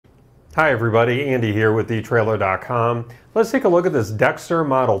Hi everybody, Andy here with etrailer.com. Let's take a look at this Dexter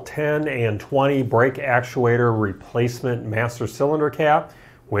Model 10 and 20 brake actuator replacement master cylinder cap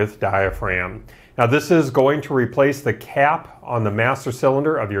with diaphragm. Now this is going to replace the cap on the master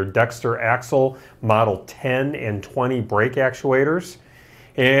cylinder of your Dexter Axle Model 10 and 20 brake actuators.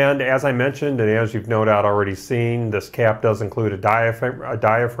 And as I mentioned, and as you've no doubt already seen, this cap does include a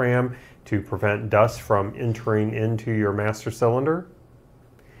diaphragm to prevent dust from entering into your master cylinder.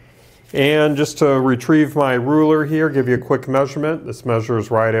 And just to retrieve my ruler here, give you a quick measurement. This measures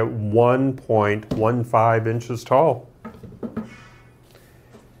right at 1.15 inches tall.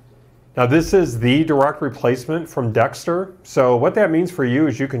 Now this is the direct replacement from Dexter. So what that means for you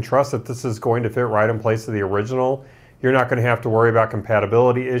is you can trust that this is going to fit right in place of the original. You're not going to have to worry about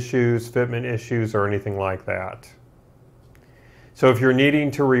compatibility issues, fitment issues, or anything like that. So if you're needing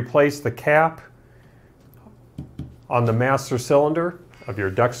to replace the cap on the master cylinder of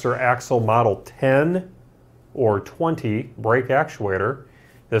your Dexter Axle Model 10 or 20 brake actuator,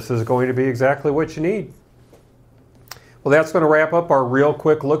 this is going to be exactly what you need. Well, that's going to wrap up our real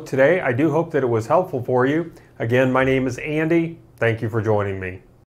quick look today. I do hope that it was helpful for you. Again, my name is Andy. Thank you for joining me.